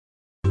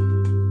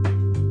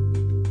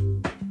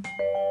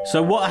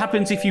So what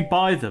happens if you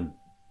buy them?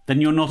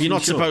 Then you're not You're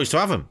not insured. supposed to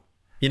have them.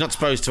 You're not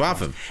supposed to have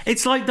them.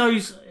 It's like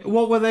those,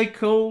 what were they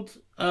called?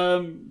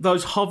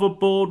 Those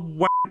hoverboard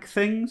wank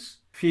things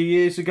a few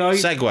years ago.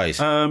 Segways.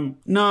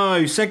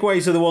 No,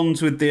 Segways are the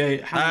ones with the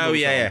handles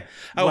yeah.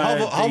 on, Oh, where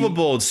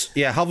hoverboards.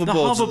 Yeah,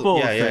 hoverboards. The hoverboard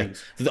yeah,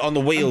 things. On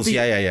the wheels. And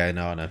Yeah.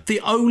 No, I know.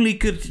 The only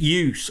good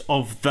use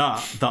of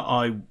that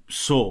I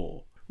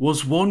saw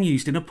was one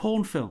used in a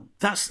porn film.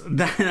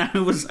 That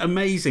was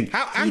amazing.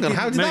 Hang on,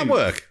 how did that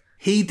work?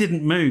 He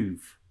didn't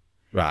move.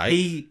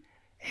 Right.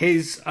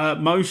 His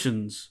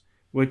motions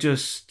were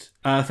just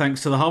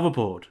thanks to the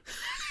hoverboard.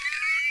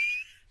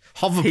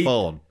 Hover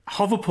porn.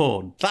 Hover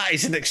porn. That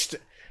is an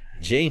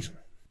Gene.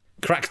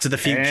 Crack to the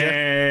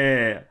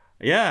future.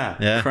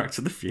 Yeah. Crack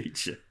to the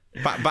future.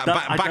 Back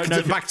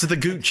to the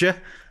Gucci.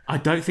 I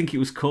don't think it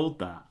was called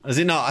that. Is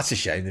it not? That's a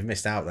shame. They've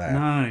missed out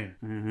there.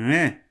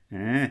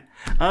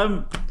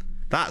 No.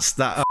 That's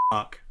that.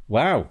 Fuck.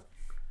 Wow.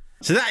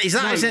 So that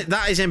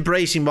is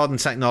embracing modern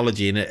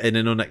technology in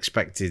an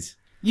unexpected.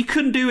 You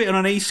couldn't do it on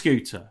an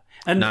e-scooter.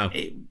 And no.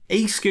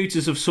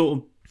 E-scooters have sort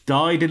of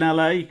died in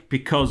LA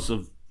because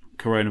of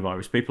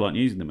coronavirus. People aren't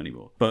using them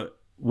anymore. But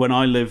when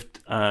I lived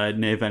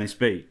near Venice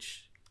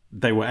Beach,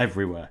 they were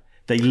everywhere.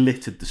 They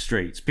littered the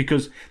streets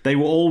because they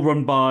were all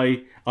run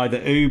by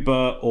either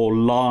Uber or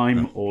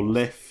Lime or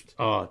Lyft.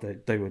 Oh,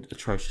 they were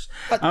atrocious.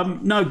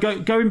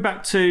 Going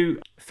back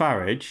to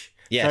Farage.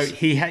 Yes. So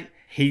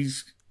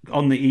he's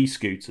on the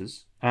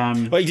e-scooters.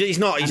 Well, he's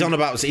not. He's on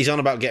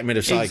about getting rid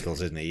of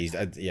cycles, isn't he?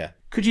 Yeah.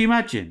 Could you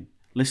imagine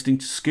listening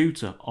to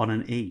Scooter on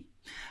an E?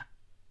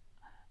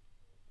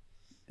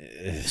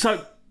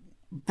 So,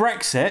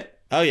 Brexit.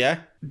 Oh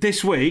yeah.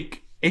 This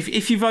week,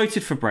 if you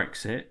voted for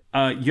Brexit,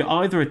 you're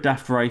either a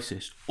daft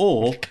racist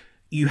or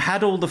you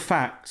had all the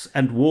facts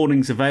and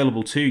warnings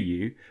available to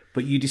you,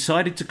 but you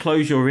decided to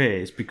close your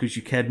ears because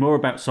you cared more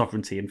about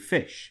sovereignty and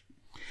fish.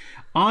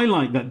 I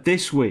like that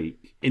this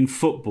week in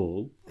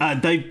football,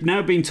 they've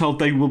now been told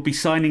they will be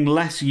signing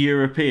less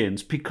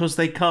Europeans because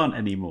they can't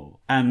anymore.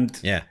 And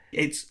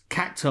it's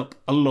cacked up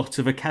a lot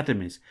of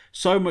academies.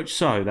 So much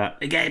so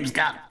that the game's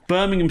gone.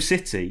 Birmingham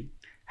City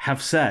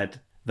have said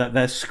that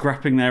they're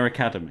scrapping their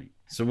academy.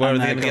 So where are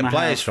they going to get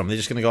players from? They're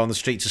just going to go on the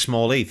streets of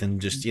Small Heath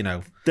and just,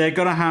 They're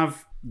going to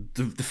have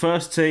the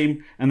first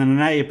team and then an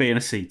A, a B and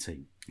a C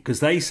team. Because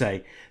they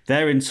say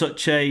they're in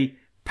such a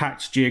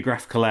packed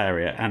geographical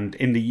area, and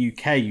in the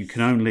UK you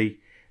can only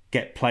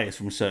get players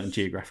from a certain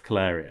geographical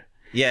area.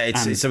 Yeah,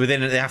 it's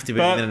within. They have to be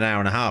within an hour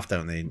and a half,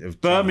 don't they?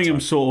 Birmingham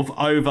sort of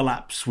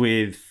overlaps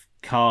with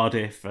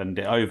Cardiff, and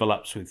it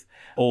overlaps with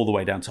all the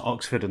way down to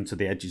Oxford and to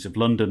the edges of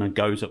London, and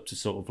goes up to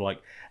sort of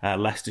like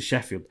Leicester,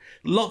 Sheffield.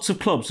 Lots of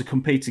clubs are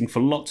competing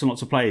for lots and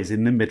lots of players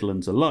in the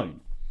Midlands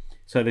alone.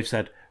 So they've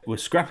said, we're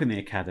scrapping the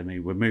academy,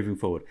 we're moving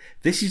forward.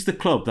 This is the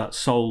club that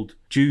sold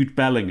Jude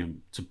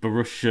Bellingham to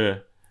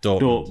Borussia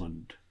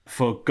Dortmund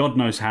for God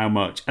knows how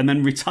much, and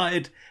then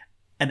retired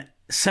an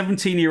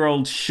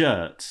 17-year-old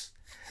shirt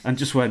and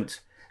just went,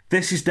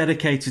 this is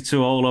dedicated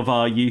to all of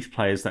our youth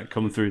players that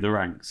come through the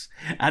ranks.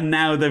 And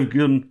now they've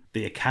gone,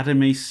 the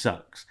academy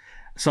sucks.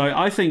 So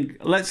I think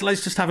let's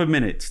just have a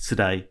minute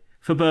today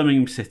for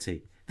Birmingham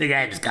City. The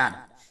game's gone.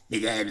 The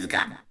game's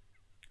gone.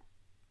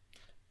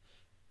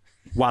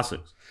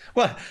 Wazzers.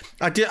 Well,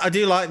 I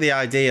do like the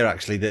idea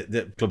actually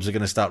that clubs are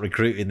going to start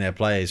recruiting their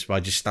players by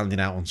just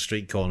standing out on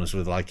street corners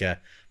with like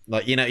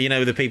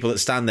the people that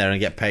stand there and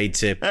get paid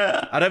to.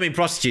 I don't mean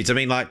prostitutes. I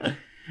mean like.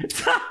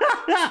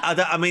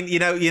 I mean,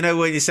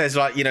 when it says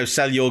like,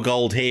 sell your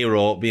gold here,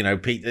 or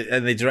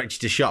and they direct you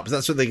to shops.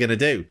 That's what they're going to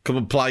do. Come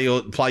and play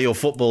your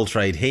football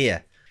trade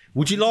here.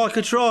 Would you like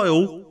a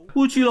trial?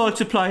 Would you like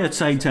to play at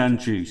St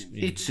Andrews?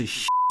 It's a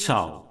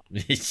shithole.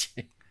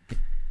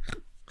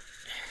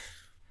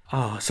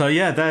 So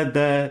yeah,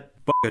 they're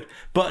good,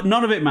 but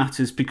none of it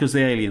matters because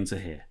the aliens are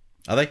here.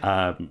 Are they?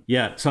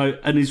 Yeah. So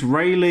an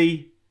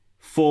Israeli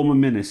former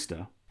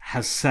minister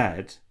has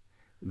said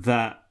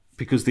that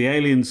because the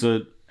aliens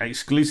are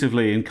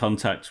exclusively in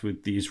contact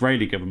with the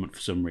Israeli government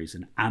for some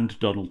reason and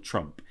Donald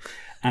Trump,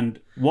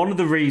 and one of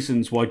the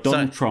reasons why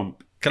Donald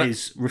Trump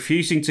is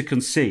refusing to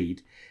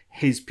concede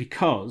is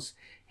because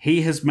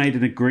he has made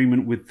an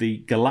agreement with the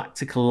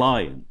Galactic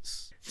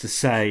Alliance to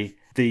say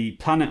the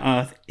planet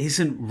Earth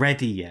isn't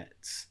ready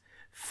yet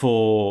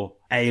for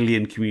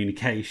alien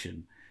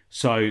communication.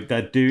 So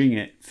they're doing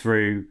it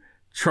through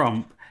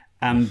Trump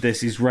and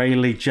this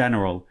Israeli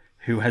general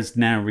who has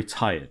now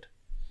retired.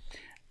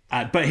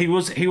 But he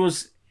was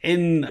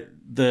in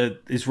the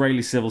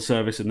Israeli civil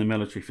service and the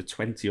military for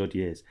 20 odd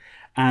years.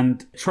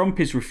 And Trump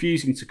is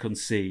refusing to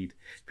concede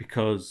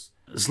because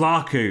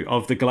Zlaku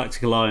of the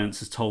Galactic Alliance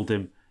has told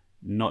him,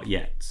 not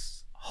yet,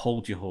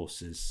 hold your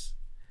horses.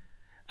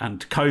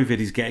 And COVID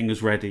is getting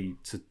us ready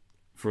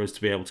for us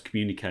to be able to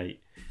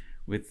communicate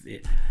with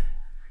it.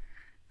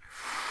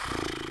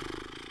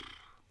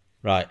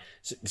 Right.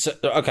 So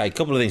okay, a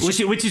couple of things.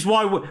 Which is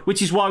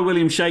why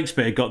William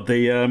Shakespeare got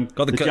the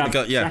jab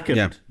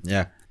second.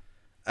 Yeah.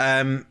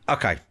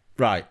 Okay.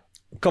 Right.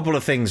 A couple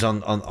of things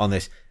on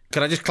this.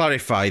 Can I just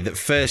clarify that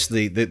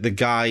firstly, the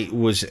guy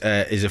is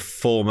a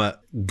former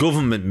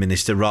government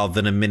minister rather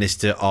than a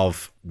minister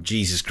of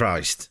Jesus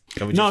Christ?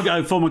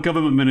 Former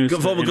government minister.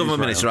 Former government Israel.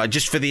 minister, right?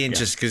 Just for the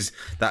interest, because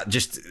that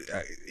just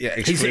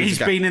He's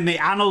been in the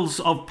annals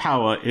of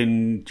power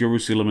in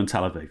Jerusalem and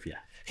Tel Aviv. Yeah.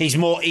 He's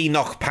more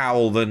Enoch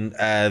Powell than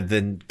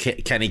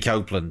Kenny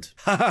Copeland.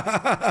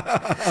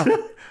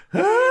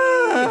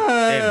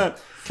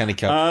 Kenny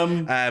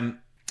Copeland.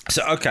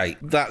 So okay,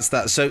 that's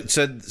that. So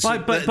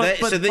But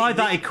by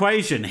that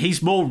equation,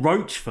 he's more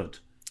Roachford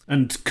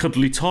and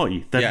Cuddly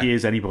Toy than he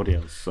is anybody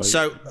else.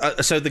 So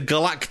the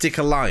Galactic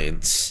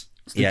Alliance,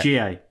 the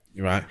GA,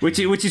 right? Which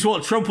is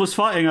what Trump was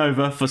fighting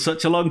over for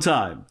such a long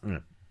time.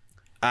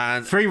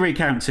 And 3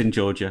 recounts in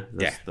Georgia.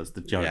 That's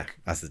the joke. Yeah,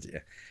 that's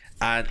the.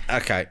 And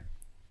okay.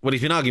 Well,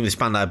 he's been arguing with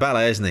Spandau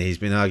Ballet, hasn't he? He's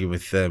been arguing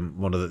with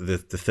one of the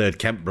third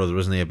Kemp brother,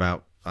 wasn't he,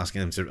 about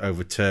asking them to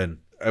overturn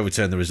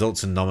the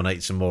results and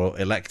nominate some more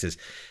electors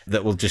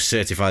that will just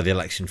certify the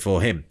election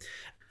for him.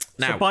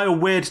 Now, so by a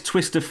weird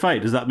twist of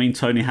fate, does that mean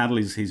Tony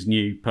Hadley's his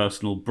new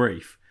personal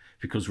brief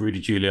because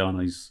Rudy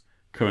Giuliani's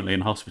currently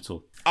in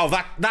hospital? Oh,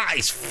 that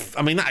is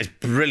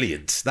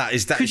brilliant.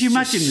 Could you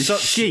imagine the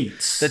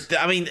sheets? If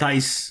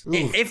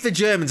the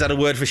Germans had a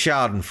word for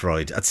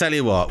Schadenfreude, I tell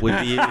you what, we'd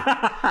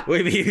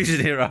be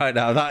using it right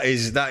now. That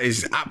is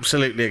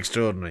absolutely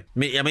extraordinary.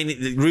 I mean,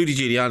 Rudy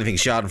Giuliani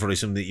thinks Schadenfreude is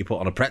something that you put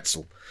on a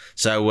pretzel.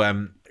 So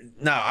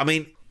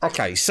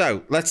okay.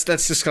 So let's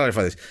just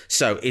clarify this.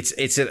 So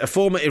it's a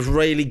former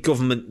Israeli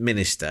government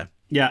minister.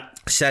 Yeah.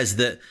 Says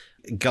that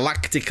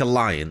Galactic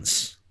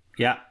Alliance.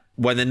 Yeah.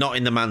 When they're not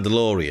in the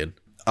Mandalorian,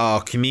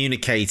 are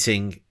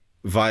communicating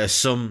via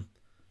some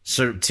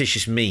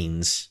surreptitious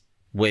means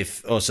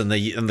with us, and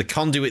the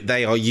conduit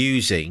they are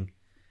using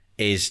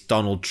is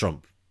Donald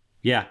Trump.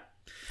 Yeah.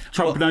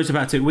 Trump knows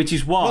about it, which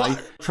is why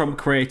Trump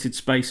created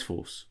Space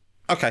Force.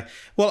 Okay.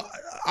 Well,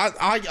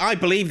 I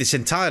believe this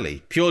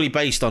entirely, purely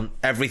based on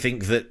everything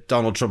that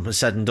Donald Trump has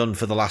said and done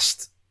for the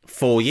last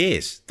 4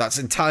 years. That's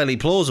entirely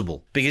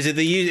plausible. Because if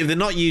they're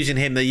not using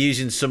him, they're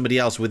using somebody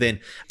else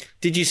within.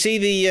 Did you see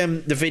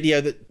the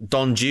video that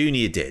Don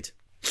Jr. did?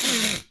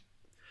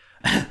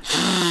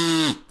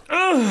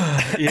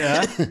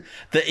 Yeah.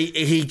 That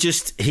he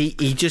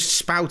just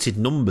spouted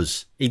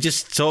numbers. He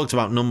just talked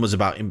about numbers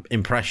about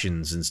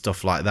impressions and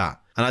stuff like that.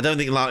 And I don't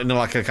think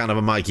like a kind of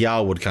a Mike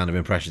Yarwood kind of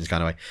impressions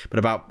kind of way, but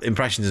about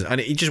impressions. And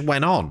he just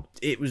went on.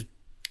 It was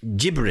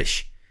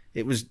gibberish.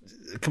 It was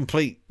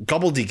complete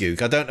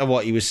gobbledygook. I don't know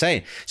what he was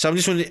saying. So I'm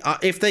just wondering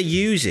if they're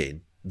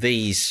using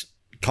these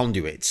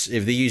conduits,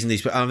 if they're using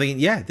these. I'm thinking,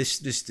 yeah,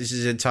 this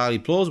is entirely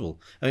plausible.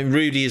 I mean,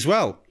 Rudy as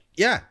well.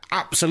 Yeah,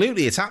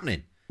 absolutely, it's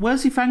happening.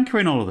 Where's Ivanka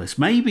in all of this?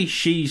 Maybe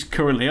she's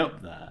currently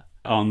up there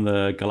on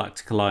the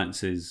Galactic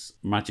Alliance's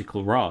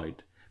magical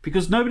ride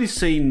because nobody's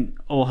seen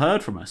or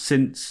heard from her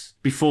since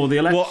before the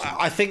election. Well,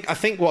 I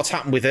think what's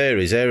happened with her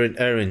is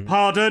Erin.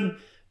 Pardon.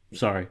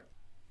 Sorry.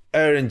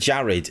 Her and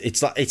Jared,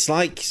 it's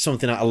like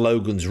something out of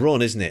Logan's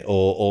Run, isn't it?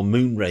 Or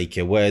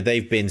Moonraker, where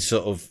they've been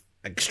sort of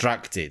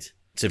extracted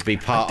to be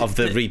part of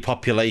the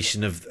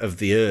repopulation of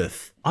the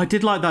Earth. I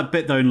did like that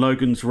bit though in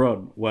Logan's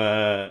Run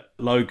where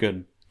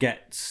Logan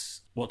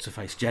gets what's her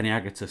face, Jenny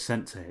Agutter,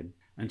 sent to him,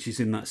 and she's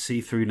in that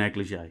see-through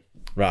negligee.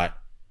 Right.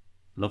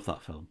 Love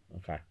that film.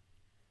 Okay.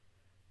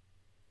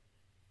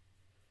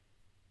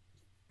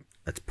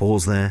 Let's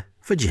pause there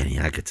for Jenny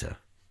Agutter.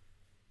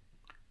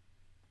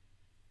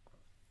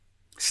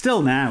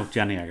 Still now,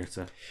 Jenny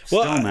Agutter.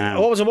 Now.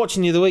 What was I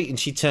watching the other week? And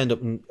she turned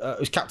up, and it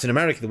was Captain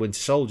America: The Winter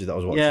Soldier that I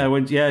was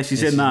watching. Yeah,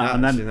 she's in that,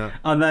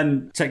 and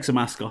then takes a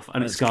mask off,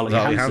 and it's Scarlett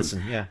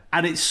Johansson. Yeah,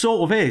 and it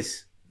sort of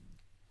is.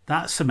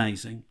 That's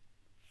amazing.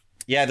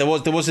 Yeah, there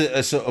was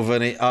a sort of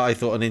I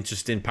thought an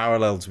interesting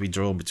parallel to be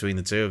drawn between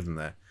the two of them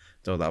there.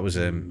 So that was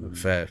a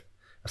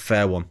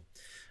fair one.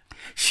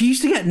 She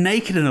used to get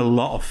naked in a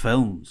lot of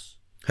films.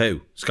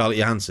 Who? Scarlett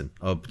Johansson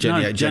or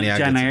Jenny Agutter? Jenny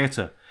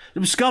Agutter.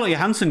 Scarlett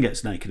Johansson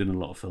gets naked in a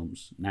lot of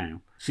films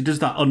now. She does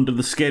that Under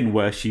the Skin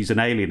where she's an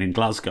alien in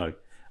Glasgow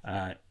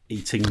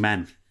eating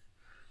men.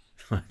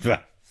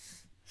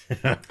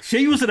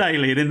 She was an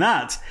alien in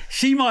that.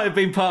 She might have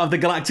been part of the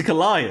Galactic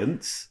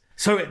Alliance.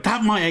 So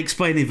that might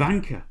explain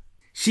Ivanka.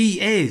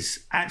 She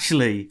is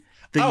actually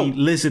the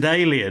lizard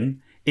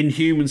alien in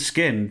human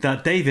skin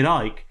that David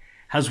Icke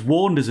has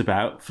warned us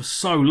about for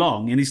so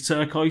long in his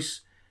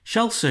turquoise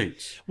shell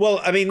suits.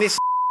 Well, I mean, this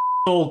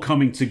all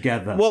coming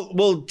together.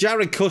 Well,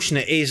 Jared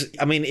Kushner is,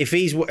 I mean, if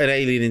he's an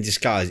alien in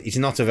disguise, it's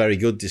not a very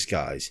good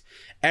disguise.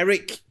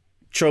 Eric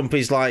Trump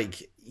is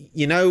like,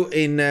 you know,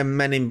 in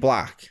Men in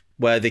Black,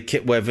 where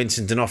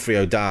Vincent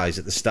D'Onofrio dies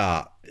at the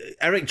start.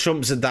 Eric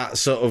Trump's at that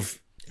sort of...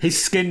 His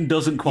skin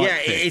doesn't quite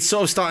fit. It's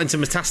sort of starting to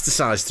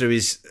metastasize through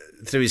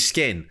his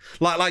skin.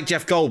 Like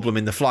Jeff Goldblum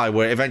in The Fly,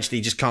 where eventually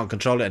he just can't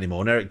control it anymore.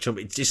 And Eric Trump,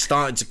 it's just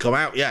starting to come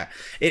out. Yeah,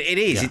 it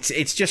is. Yeah.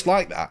 It's just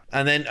like that.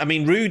 And then, I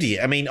mean, Rudy,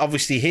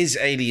 obviously his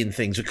alien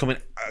things were coming,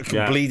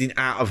 bleeding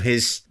out of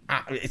his...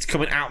 It's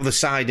coming out of the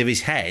side of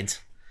his head.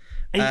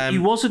 He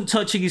wasn't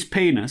touching his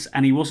penis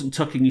and he wasn't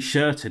tucking his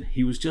shirt in.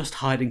 He was just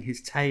hiding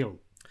his tail.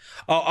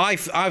 Oh,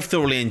 I've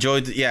thoroughly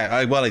enjoyed.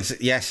 Yeah,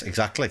 yes,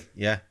 exactly.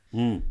 Yeah,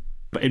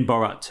 But in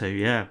Borat 2,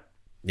 yeah.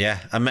 yeah,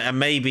 and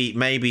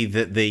maybe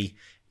that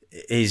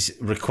his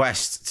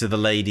request to the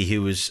lady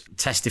who was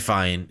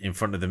testifying in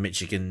front of the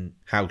Michigan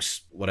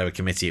House, whatever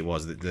committee it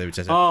was that they were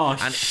testifying.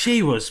 Oh, and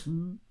she was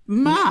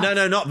mad.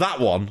 no, not that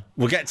one.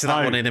 We'll get to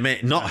that one in a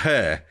minute. Not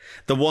her.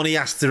 The one he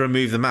asked to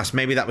remove the mask.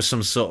 Maybe that was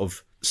some sort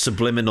of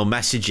subliminal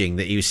messaging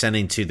that he was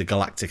sending to the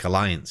Galactic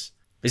Alliance.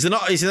 Is there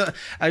not?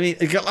 I mean,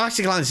 the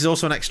Galactic Alliance is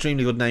also an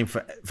extremely good name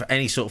for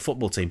any sort of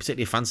football team,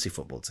 particularly a fantasy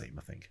football team,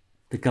 I think.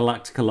 The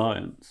Galactic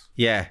Alliance.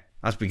 Yeah,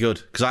 that'd be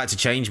good. Because I had to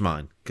change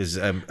mine. Because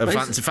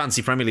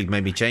Fancy Premier League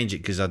made me change it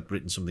because I'd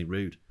written something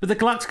rude. But the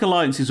Galactic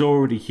Alliance is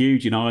already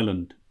huge in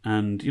Ireland.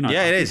 And, you know,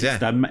 yeah, it is. Yeah,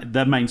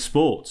 their main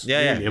sports.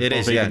 Yeah, really, it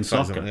is. even Yeah,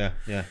 soccer.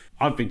 Yeah.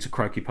 I've been to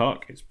Croquet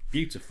Park. It's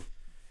beautiful.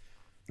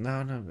 No,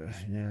 I've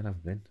never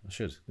been. I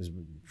should. It's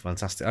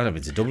fantastic. I've never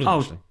been to Dublin. Oh,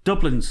 actually.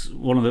 Dublin's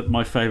one of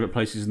my favourite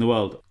places in the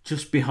world,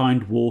 just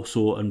behind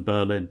Warsaw and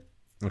Berlin.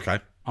 Okay.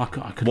 I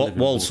could What, live in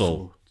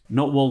Walsall?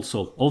 Not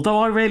Walsall. Although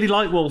I really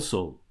like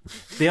Walsall.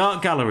 The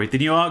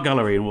new art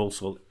gallery in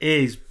Walsall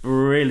is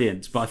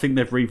brilliant, but I think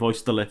they've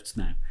revoiced the lifts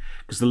now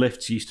because the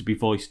lifts used to be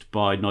voiced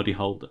by Noddy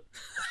Holder.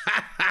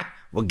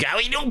 We're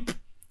going up.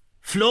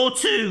 Floor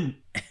 2.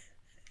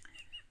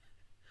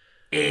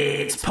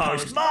 It's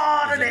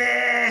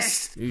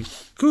postmodernist.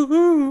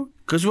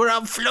 Because we're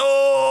on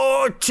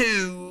floor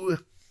 2.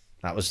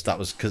 That was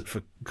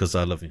because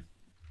I love you.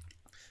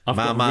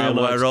 Mama,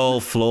 we're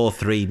all floor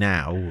 3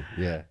 now.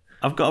 Yeah.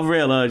 I've got a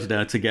real urge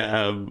now to get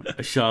a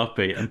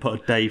Sharpie and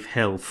put a Dave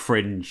Hill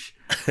fringe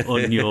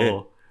on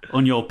your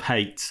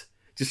pate.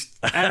 Just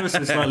ever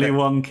so slightly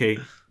wonky.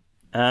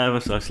 Ever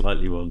so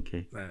slightly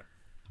wonky.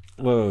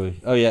 Whoa.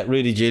 Oh yeah,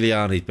 Rudy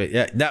Giuliani. But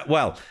yeah,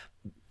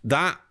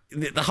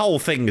 the whole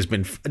thing has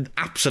been an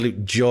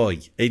absolute joy.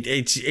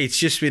 It's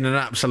just been an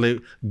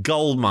absolute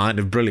goldmine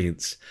of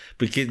brilliance.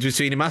 Because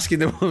between him asking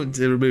the woman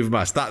to remove a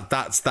mask,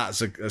 that's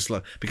a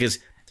slow, because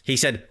he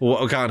said,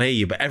 "Well, I can't hear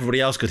you," but everybody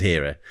else could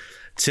hear her.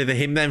 To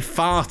him then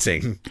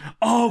farting.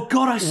 Oh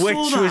God, I saw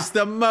which that. was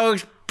the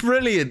most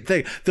brilliant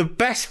thing. The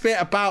best bit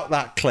about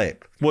that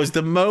clip was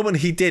the moment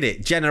he did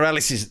it. Jenna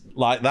Ellis is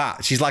like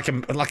that. She's like a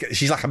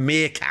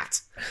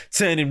meerkat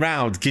turning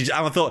round. And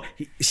I thought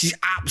she's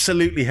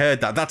absolutely heard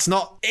that.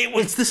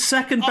 It's the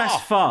second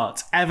best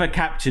fart ever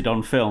captured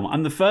on film,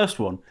 and the first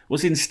one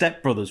was in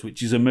Step Brothers,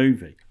 which is a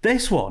movie.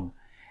 This one,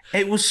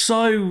 it was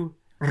so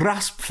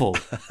raspful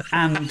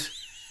and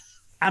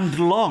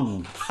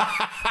long.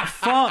 A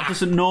fart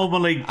doesn't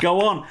normally go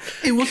on.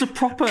 It was a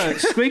proper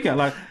squigger,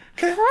 like.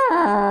 Can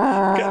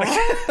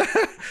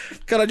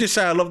I just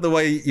say I love the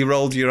way you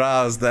rolled your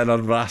R's then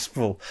on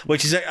raspful,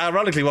 which is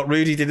ironically what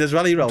Rudy did as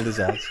well. He rolled his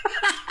R's.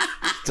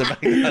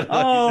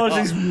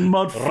 These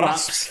mud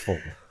flaps.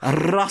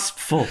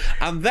 Raspful.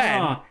 And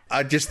then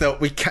I just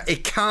thought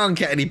it can't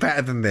get any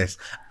better than this.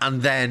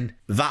 And then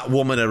that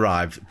woman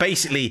arrived.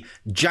 Basically,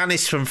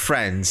 Janice from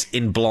Friends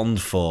in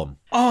blonde form.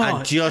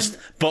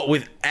 But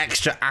with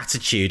extra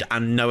attitude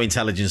and no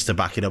intelligence to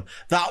back it up.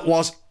 That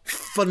was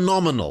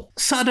phenomenal.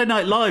 Saturday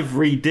Night Live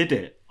redid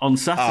it on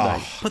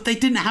Saturday, but they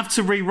didn't have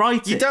to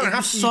rewrite it. You don't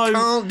have to. You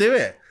can't do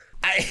it.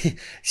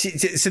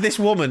 So this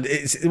woman,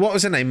 what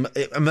was her name?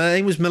 Her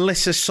name was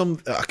Melissa.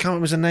 I can't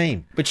remember her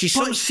name, but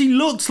she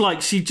looks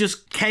like she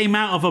just came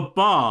out of a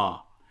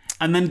bar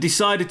and then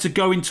decided to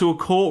go into a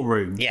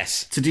courtroom.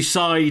 Yes, to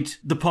decide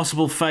the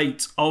possible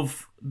fate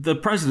of the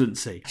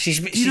presidency. She's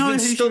been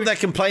stood there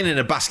complaining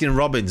of Baskin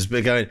Robbins,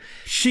 but going.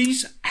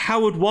 She's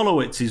Howard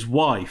Wolowitz's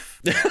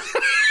wife.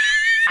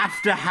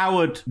 After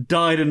Howard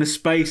died in a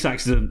space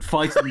accident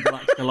fighting the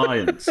Galactic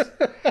Alliance,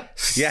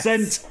 yes.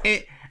 Sent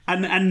it,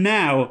 and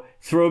now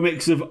through a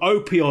mix of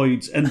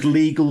opioids and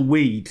legal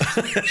weed,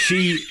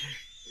 she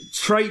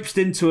traipsed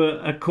into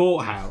a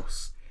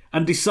courthouse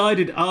and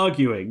decided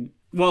arguing,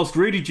 whilst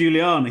Rudy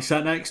Giuliani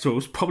sat next to her,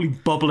 was probably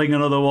bubbling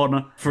another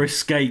one for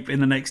escape in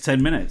the next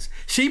 10 minutes.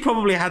 She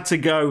probably had to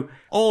go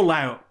all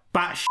out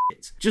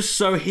batshit just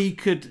so he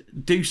could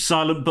do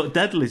silent but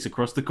deadlies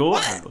across the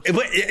courthouse.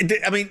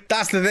 I mean,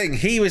 that's the thing.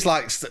 He was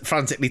like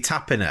frantically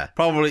tapping her.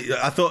 Probably,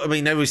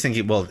 everybody was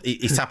thinking, well,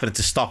 he's tapping her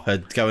to stop her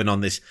going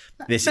on this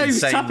insane. He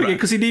was tapping her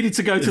because he needed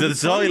to go to the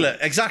toilet.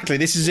 Exactly.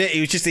 This is it.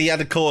 He had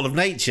a call of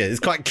nature.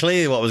 It's quite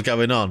clear what was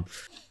going on.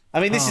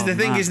 I mean, this is the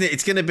thing, isn't it?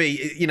 It's going to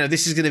be,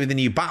 this is going to be the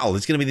new battle.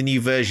 It's going to be the new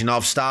version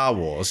of Star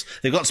Wars.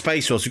 They've got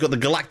Space Force. We've got the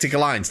Galactic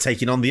Alliance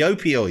taking on the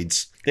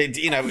opioids. They'll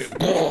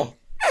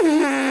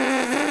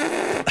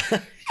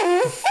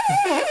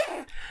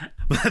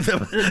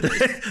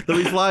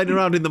be flying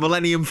around in the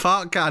Millennium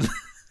Fart can.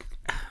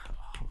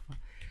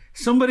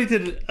 Somebody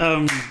did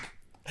a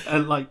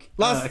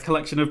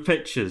collection of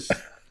pictures.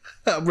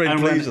 I'm really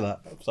pleased with that.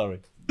 I'm sorry.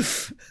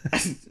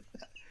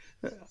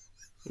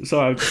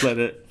 Sorry, I'll just let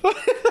it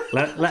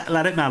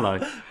mellow.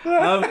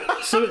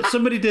 So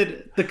somebody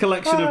did the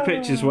collection of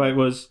pictures where it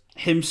was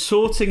him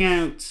sorting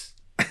out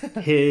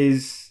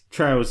his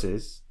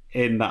trousers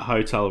in that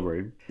hotel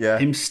room. Yeah.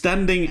 Him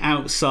standing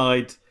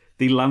outside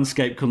the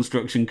landscape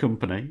construction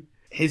company,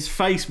 his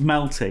face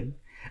melting,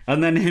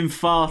 and then him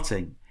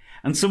farting.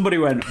 And somebody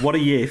went, "What a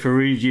year for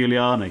Rudy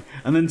Giuliani."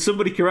 And then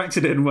somebody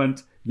corrected it and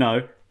went,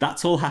 "No,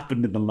 that's all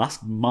happened in the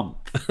last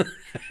month."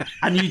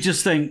 And you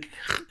just think,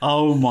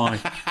 oh my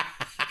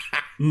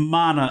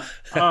man.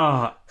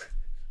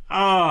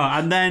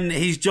 And then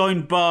he's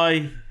joined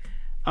by...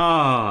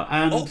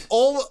 and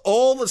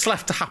all that's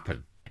left to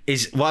happen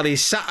is while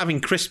he's sat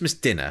having Christmas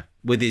dinner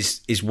with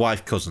his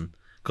cousin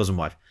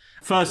wife.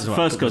 First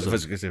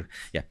cousin.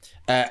 Yeah.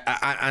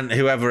 And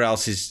whoever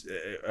else is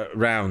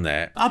around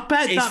there. I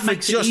bet that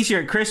makes it easier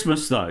at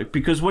Christmas, though,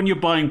 because when you're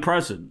buying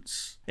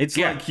presents, it's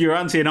like your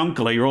auntie and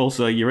uncle are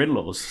also your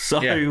in-laws.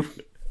 So,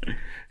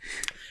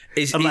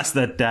 unless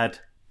they're dead.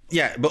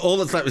 Yeah, but all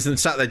that's left was them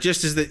sat there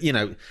just as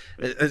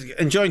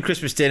enjoying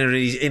Christmas dinner,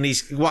 and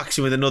he's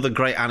waxing with another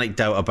great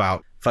anecdote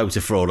about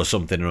voter fraud or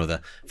something or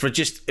other. For him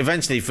to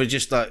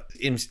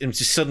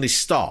suddenly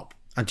stop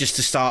and just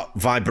to start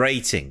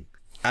vibrating.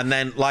 And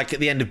then, like at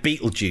the end of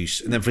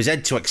Beetlejuice, and then for his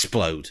head to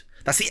explode.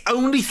 That's the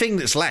only thing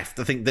that's left,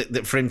 I think,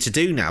 that for him to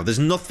do now. There's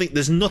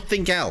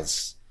nothing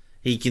else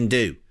he can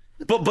do.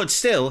 But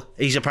still,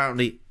 he's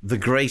apparently the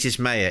greatest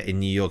mayor in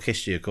New York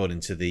history, according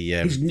to the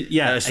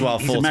erstwhile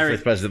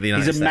 45th president of the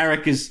United States. He's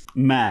America's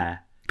mayor.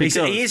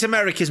 He is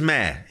America's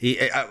mayor.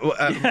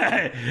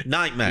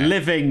 Nightmare.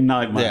 Living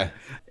nightmare. Yeah.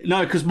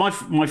 No, because my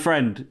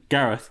friend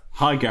Gareth,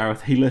 hi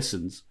Gareth, he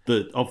listens,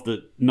 of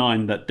the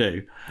 9 that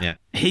do. Yeah.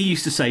 He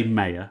used to say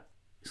mayor.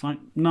 It's like,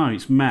 no,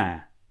 it's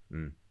mayor.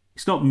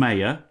 It's not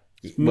mayor.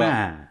 It's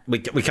mayor. We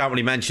can't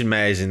really mention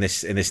mayors in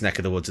this neck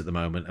of the woods at the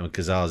moment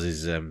because ours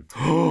is.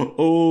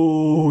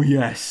 Oh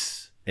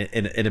yes.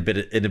 In a bit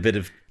of.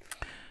 Houses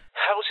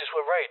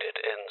were raided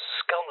in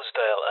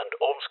Skelmersdale and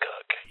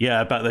Ormskirk.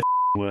 Yeah, I bet they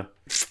were.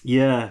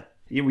 Yeah,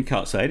 we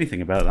can't say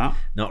anything about that.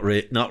 Not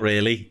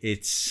really.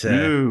 It's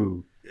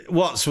no.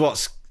 What's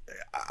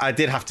I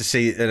did have to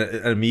see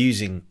an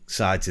amusing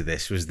side to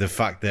this was the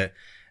fact that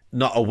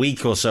not a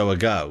week or so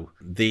ago,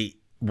 the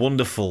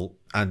wonderful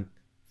and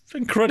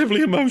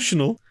incredibly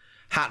emotional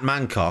Hat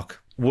Mancock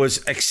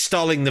was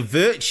extolling the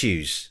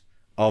virtues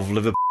of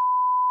Liverpool.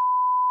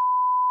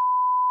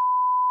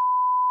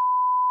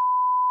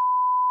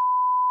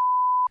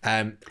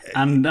 And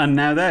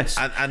now this.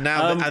 And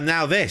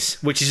now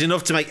this, which is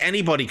enough to make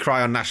anybody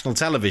cry on national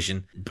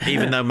television,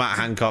 even though Matt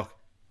Hancock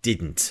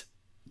didn't.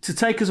 To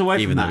take us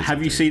away from that,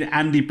 have you seen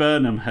Andy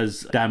Burnham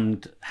has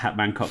damned Hat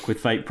Mancock with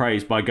fake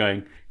praise by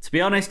going, to be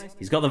honest,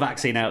 he's got the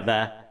vaccine out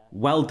there.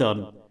 Well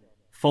done,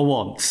 for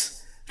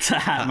once, to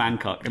Hat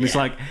Mancock. And it's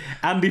like,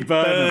 Andy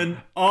Burnham.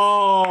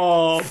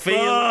 Burnham.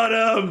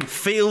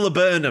 Feel the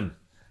Burnham.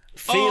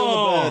 The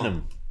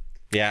Burnham.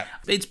 Yeah.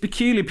 It's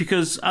peculiar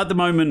because at the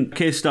moment,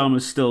 Keir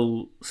Starmer's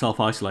still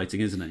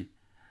self-isolating, isn't he?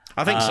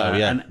 I think so,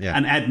 yeah.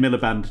 And Ed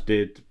Miliband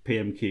did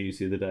PMQs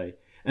the other day.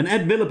 And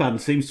Ed Miliband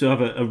seems to have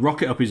a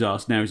rocket up his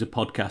arse now. He's a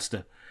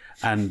podcaster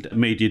and a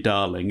media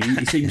darling.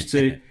 He seems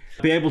to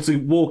be able to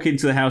walk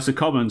into the House of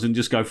Commons and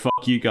just go,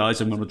 fuck you guys,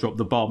 I'm going to drop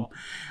the bomb.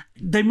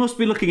 They must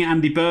be looking at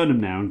Andy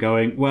Burnham now and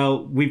going,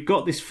 well, we've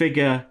got this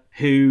figure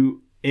who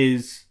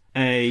is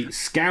a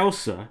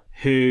Scouser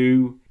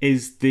who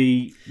is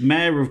the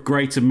mayor of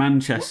Greater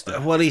Manchester.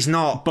 Well, he's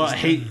not. But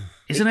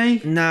isn't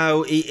he?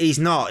 No, he's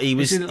not. He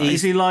was.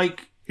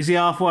 Is he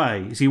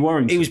halfway? Is he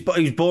Warrington? He was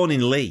born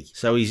in Lee,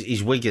 so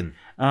he's Wigan.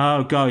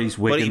 Oh God, he's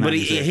Wigan. But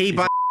he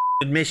by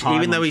admission,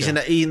 even though he's an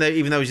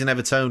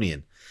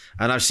Evertonian,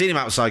 and I've seen him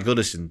outside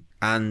Goodison,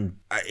 and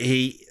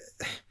he's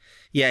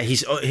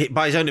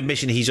by his own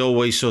admission, he's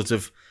always sort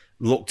of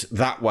looked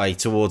that way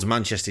towards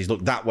Manchester. He's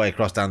looked that way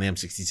across down the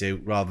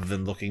M62 rather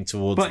than looking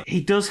towards. But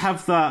he does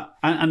have that,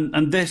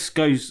 and this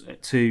goes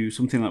to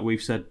something that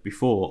we've said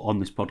before on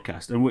this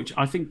podcast, and which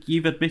I think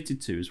you've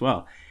admitted to as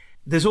well.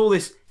 There's all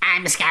this.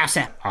 I'm a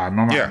Scouser.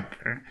 Yeah.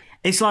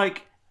 It's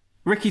like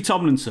Ricky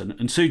Tomlinson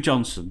and Sue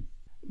Johnson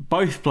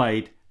both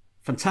played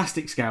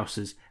fantastic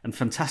Scousers and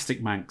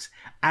fantastic Mancs,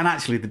 and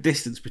actually the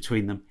distance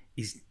between them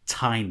is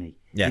tiny.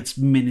 Yeah. It's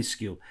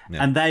minuscule,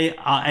 and they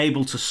are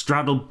able to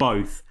straddle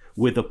both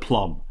with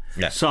aplomb.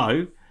 Yeah.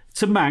 So,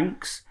 to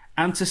Mancs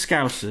and to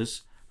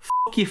Scousers,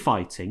 fuck your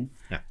fighting,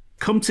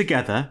 come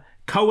together,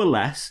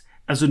 coalesce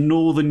as a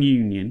Northern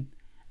Union,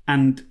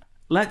 and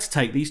let's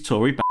take these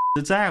Tory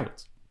bastards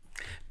out.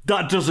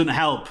 That doesn't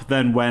help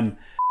then when...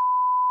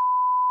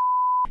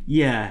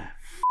 Yeah,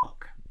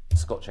 fuck.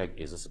 Scotch egg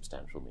is a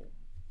substantial meal.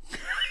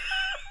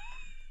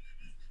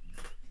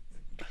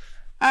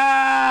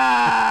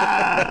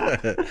 I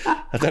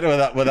don't know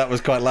whether that was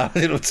quite loud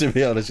enough, to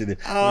be honest with you.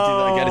 I'm going to do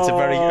that again. It's a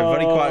very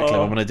quiet clip.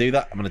 I'm going to do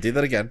that. I'm going to do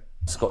that again.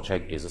 Scotch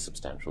egg is a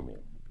substantial meal.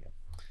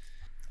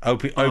 The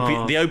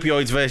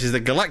opioids versus the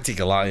Galactic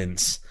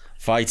Alliance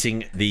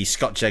fighting the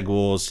Scotch egg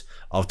wars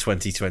of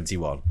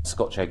 2021.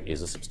 Scotch egg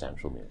is a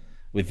substantial meal.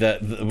 With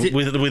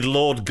with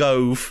Lord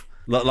Gove,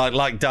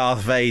 like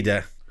Darth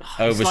Vader,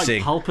 overseeing.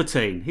 It's like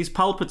Palpatine. He's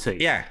Palpatine.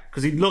 Yeah.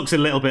 Because he looks a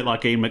little bit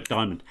like Ian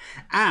McDiarmid.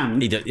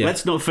 And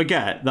let's not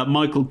forget that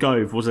Michael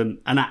Gove was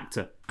an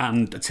actor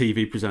and a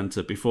TV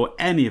presenter before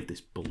any of this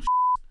bullshit.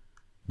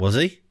 Was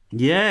he?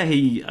 Yeah,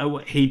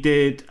 he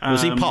did.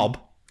 Was he Pob?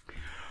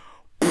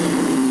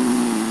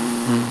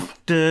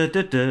 Da,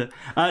 da, da.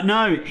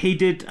 No, he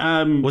did.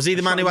 Was he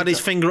the man who had his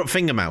finger up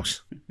finger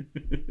mouse?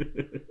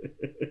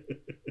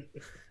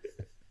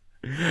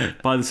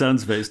 By the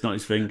sounds of it, it's not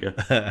his finger.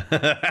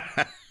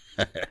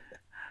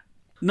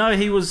 No,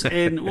 he was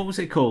in, what was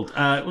it called?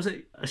 Was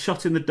it A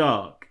Shot in the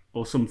Dark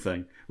or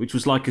something? Which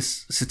was like a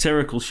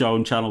satirical show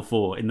on Channel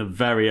 4 in the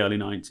very early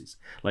 90s,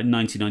 like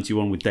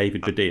 1991 with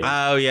David Baddiel.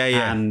 Oh,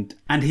 yeah.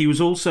 And he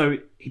was also,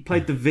 he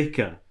played the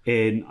vicar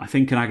in, I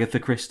think, an Agatha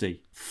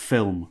Christie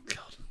film.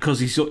 Because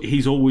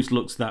he's always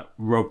looked that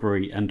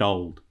rubbery and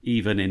old,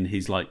 even in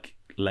his like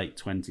late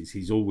 20s.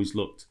 He's always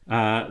looked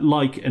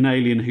like an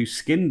alien whose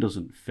skin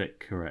doesn't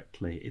fit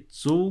correctly.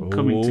 It's all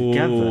coming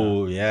together.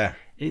 Oh, yeah.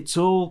 It's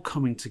all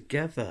coming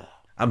together.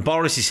 And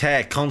Boris's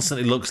hair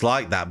constantly looks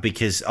like that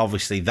because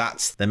obviously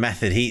that's the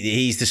method.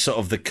 He's the sort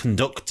of the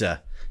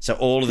conductor. So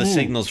all of the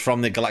signals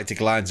from the galactic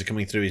lines are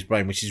coming through his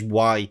brain, which is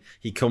why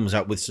he comes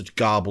out with such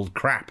garbled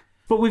crap.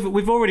 But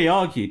we've already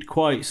argued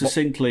quite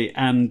succinctly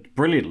and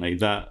brilliantly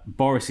that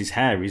Boris's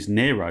hair is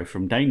Nero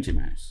from Danger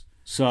Mouse.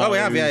 So we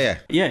have, yeah.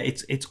 Yeah,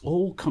 it's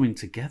all coming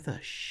together.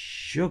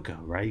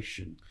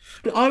 Sugaration.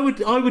 But I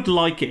would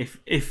like it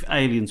if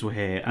aliens were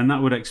here, and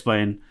that would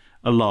explain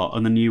a lot,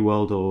 and the New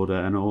World Order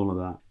and all of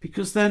that.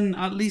 Because then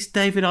at least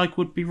David Icke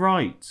would be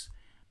right.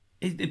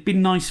 It'd be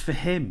nice for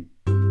him.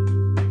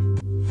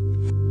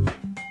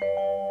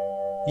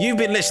 You've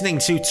been listening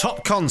to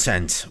Top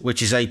Content,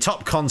 which is a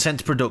Top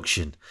Content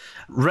production.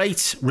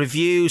 Rate,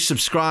 review,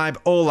 subscribe,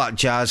 all that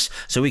jazz,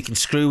 so we can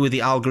screw with the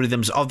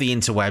algorithms of the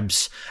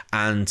interwebs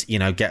and,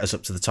 get us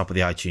up to the top of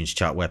the iTunes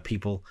chart where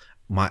people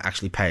might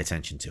actually pay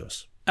attention to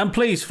us. And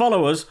please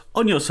follow us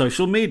on your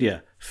social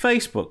media,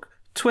 Facebook,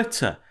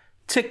 Twitter,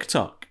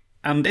 TikTok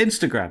and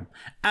Instagram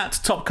at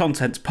Top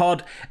Content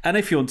Pod. And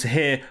if you want to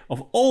hear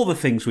of all the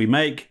things we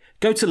make,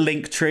 go to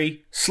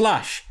Linktree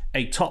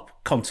 /a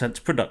Top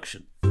Content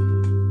Production.